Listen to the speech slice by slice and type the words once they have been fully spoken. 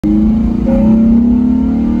Don't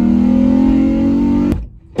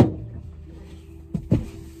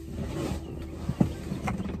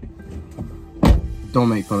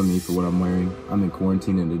make fun of me for what I'm wearing. I'm in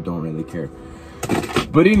quarantine and I don't really care.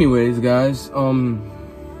 But anyways, guys, I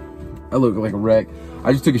look like a wreck.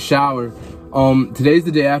 I just took a shower. Today's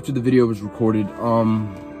the day after the video was recorded.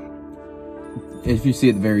 If you see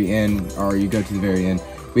at the very end, or you go to the very end,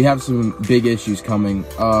 we have some big issues coming.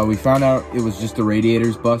 We found out it was just the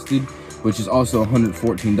radiators busted, which is also a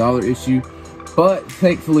 $114 issue. But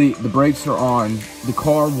thankfully, the brakes are on. The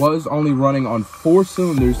car was only running on 4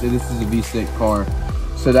 cylinders, and this is a V6 car,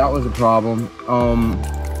 so that was a problem.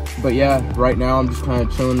 But yeah, right now I'm just kind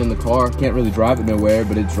of chilling in the car. Can't really drive it nowhere,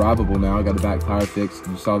 but it's drivable now. I got the back tire fixed.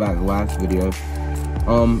 You saw that in the last video.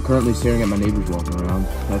 Currently staring at my neighbors walking around.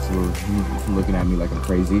 That's a little, looking at me like I'm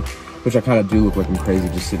crazy, which I kind of do look like I'm crazy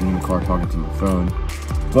just sitting in the car talking to my phone.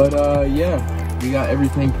 But yeah. We got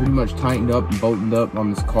everything pretty much tightened up and bolted up on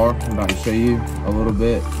this car. I'm about to show you a little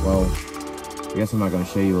bit. Well, I guess I'm not going to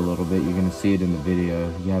show you a little bit. You're going to see it in the video.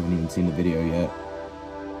 You haven't even seen the video yet.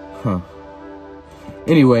 Huh.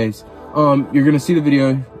 Anyways, you're going to see the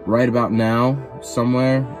video right about now,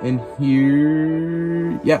 somewhere in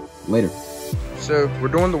here. Yeah, later. So we're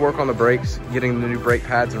doing the work on the brakes, getting the new brake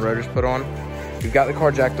pads and rotors put on. We've got the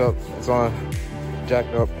car jacked up. It's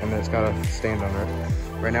jacked up, and it's got a stand under it.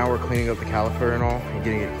 Right now we're cleaning up the caliper and all and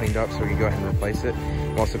getting it cleaned up so we can go ahead and replace it.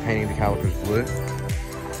 I'm also painting the calipers blue.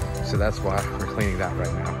 So that's why we're cleaning that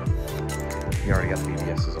right now. You already got the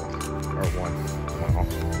BBSs off, or one off.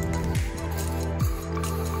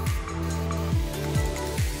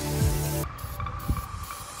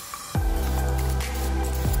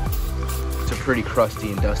 It's a pretty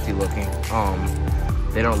crusty and dusty looking.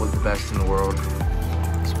 They don't look the best in the world,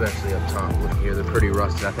 especially up top. Look here, they're pretty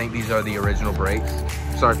rusted. I think these are the original brakes.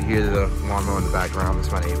 Sorry if you hear the lawnmower in the background,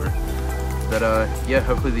 that's my neighbor. But yeah,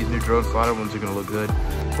 hopefully these new drone slider ones are gonna look good.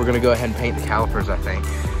 We're gonna go ahead and paint the calipers, I think,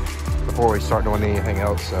 before we start doing anything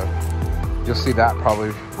else. So you'll see that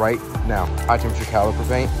probably right now. High temperature caliper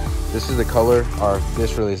paint. This is the color, or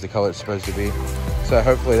this really is the color it's supposed to be. So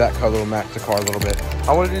hopefully that color will match the car a little bit.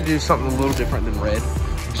 I wanted to do something a little different than red.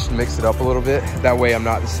 Just mix it up a little bit. That way I'm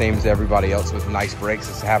not the same as everybody else with nice brakes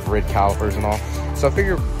that have red calipers and all. So I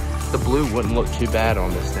figured the blue wouldn't look too bad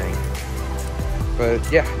on this thing. But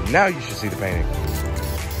yeah, now you should see the painting.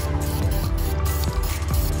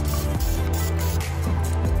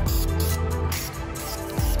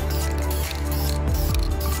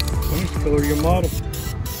 Nice color your model.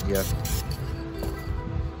 Yeah.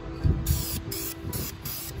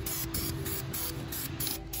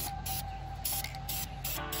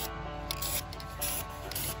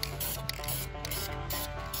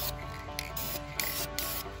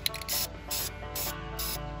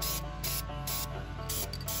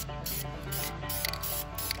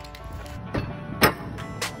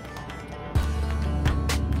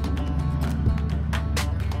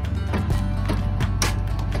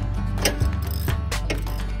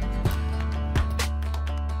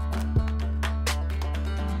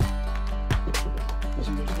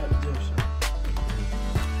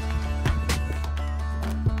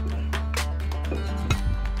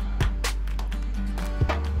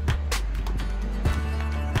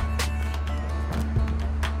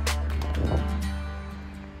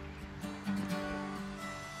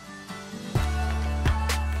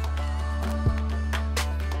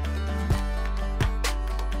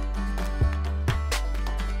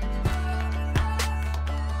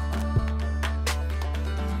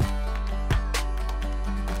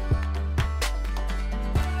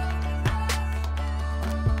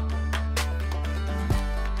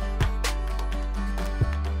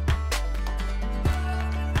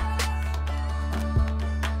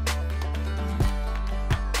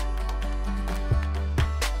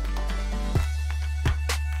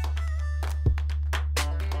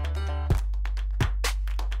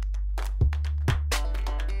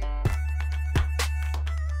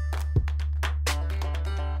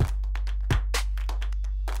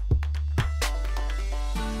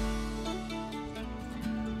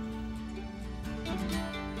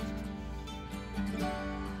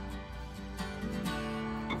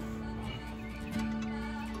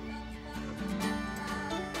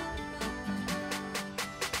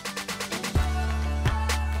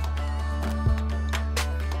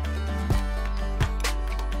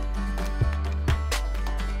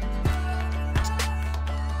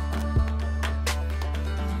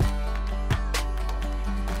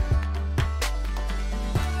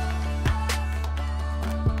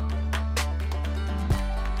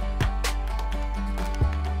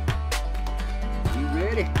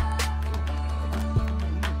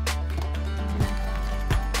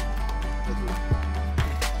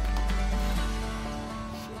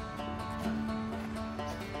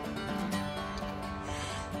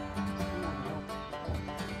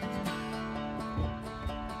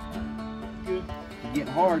 You're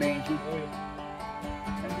getting hard, ain't you? Oh, yeah.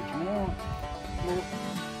 That's what you want.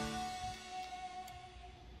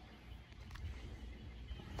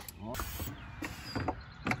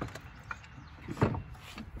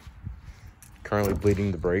 Currently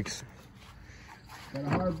bleeding the brakes. Got a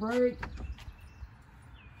hard brake.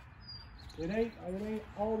 It ain't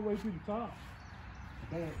all the way to the top.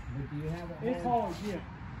 Okay, but do you have it? It's hard, yeah.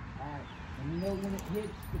 Alright, and you know when it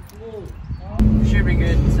hits the floor. Should be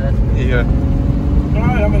good, Seth. Yeah. All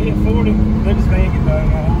right, I'm gonna hit 40. Let this thing get done.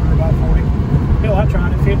 I'll hold her about 40. Hell, I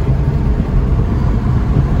tried at 50.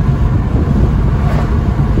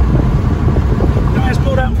 Nice,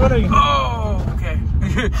 pulled out in front of you. Oh, okay.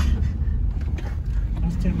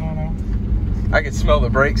 That's 10 mile an hour. I can smell the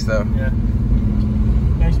brakes though. Yeah.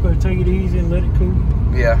 Now you're supposed to take it easy and let it cool.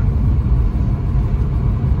 Yeah.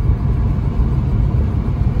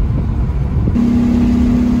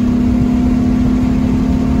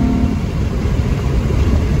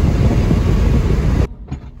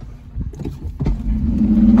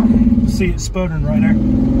 See it sputtering right there.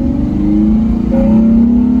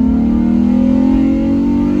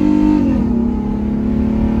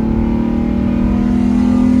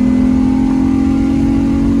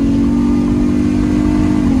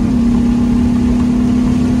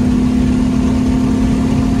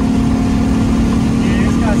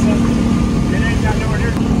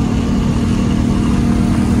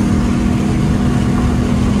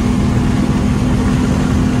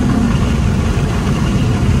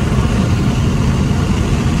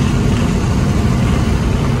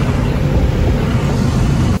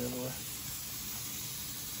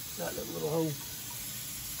 Got that little hole.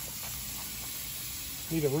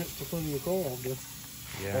 Need a rinse to clean your car off, dude.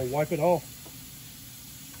 Yeah. Or wipe it off.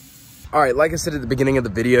 All right, like I said at the beginning of the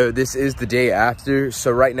video, this is the day after.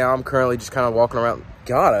 So right now I'm currently just kind of walking around.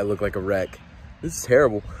 God, I look like a wreck. This is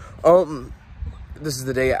terrible. This is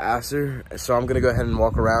the day after. So I'm gonna go ahead and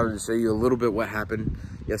walk around and show you a little bit what happened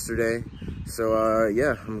yesterday. So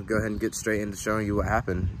yeah, I'm gonna go ahead and get straight into showing you what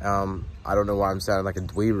happened. I don't know why I'm sounding like a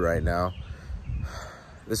dweeb right now.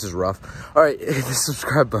 This is rough. All right, hit the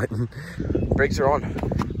subscribe button. Brakes are on.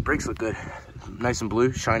 Brakes look good. Nice and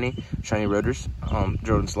blue, shiny rotors.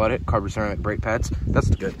 Jordan slide it, carbon ceramic brake pads. That's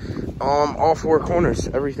good. All four corners,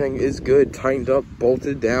 everything is good. Tightened up,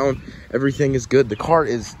 bolted down. Everything is good. The car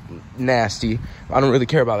is nasty. I don't really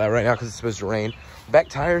care about that right now because it's supposed to rain. Back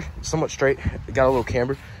tire, somewhat straight. It got a little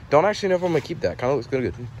camber. Don't actually know if I'm gonna keep that. Kind of looks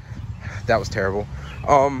good. That was terrible.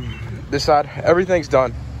 This side, everything's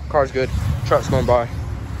done. Car's good. Truck's going by.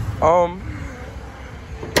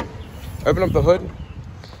 Open up the hood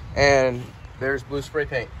and there's blue spray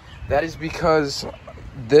paint. That is because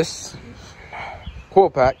this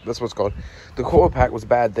coil pack, that's what it's called, the coil pack was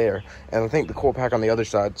bad there, and I think the coil pack on the other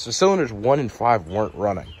side, so cylinders 1 and 5 weren't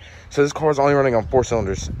running. So this car is only running on 4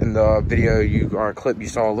 cylinders. In the video or clip you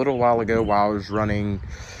saw a little while ago, while I was running,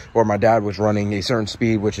 or my dad was running a certain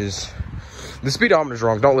speed, which is, the speedometer's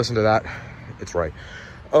wrong, don't listen to that, it's right.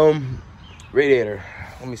 Radiator,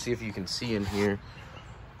 let me see if you can see in here.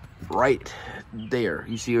 Right there,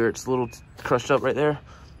 you see where it's a little crushed up right there?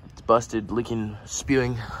 It's busted, leaking,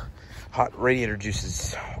 spewing hot radiator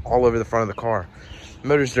juices all over the front of the car. The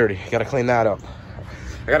motor's dirty, gotta clean that up.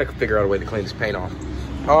 I gotta figure out a way to clean this paint off.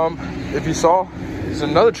 If you saw, there's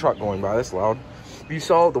another truck going by, that's loud. If you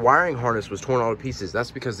saw, the wiring harness was torn all to pieces.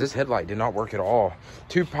 That's because this headlight did not work at all.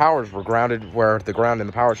 2 powers were grounded where the ground and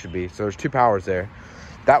the power should be, so there's 2 powers there.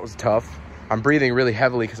 That was tough. I'm breathing really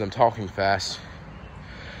heavily because I'm talking fast.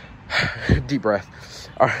 Deep breath.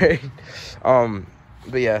 All right.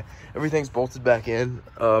 But yeah, everything's bolted back in.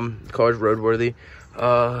 The car's roadworthy.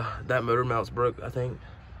 That motor mount's broke, I think.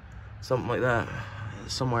 Something like that.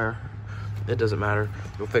 Somewhere. It doesn't matter.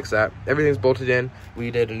 We'll fix that. Everything's bolted in. We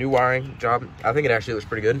did a new wiring job. I think it actually looks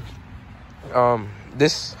pretty good.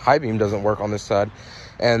 This high beam doesn't work on this side.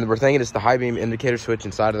 And we're thinking it's the high beam indicator switch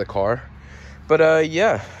inside of the car. But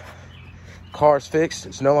yeah. Car's fixed.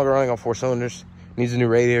 It's no longer running on 4 cylinders. Needs a new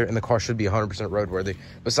radiator, and the car should be 100% roadworthy.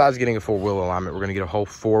 Besides getting a 4-wheel alignment, we're going to get a whole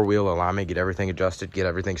 4-wheel alignment, get everything adjusted, get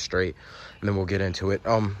everything straight, and then we'll get into it.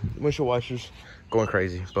 Windshield wipers going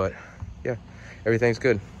crazy, but yeah, everything's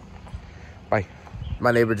good. Bye.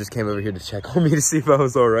 My neighbor just came over here to check on me to see if I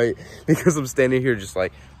was all right, because I'm standing here just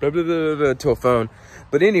like blah, blah, blah, blah, to a phone.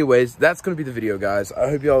 But anyways, that's going to be the video, guys. I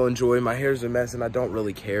hope y'all enjoy. My hair's a mess, and I don't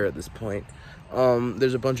really care at this point.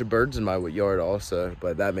 There's a bunch of birds in my yard also,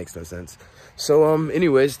 but that makes no sense. So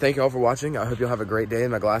anyways, thank y'all for watching. I hope y'all have a great day.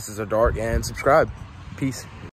 My glasses are dark, and subscribe. Peace.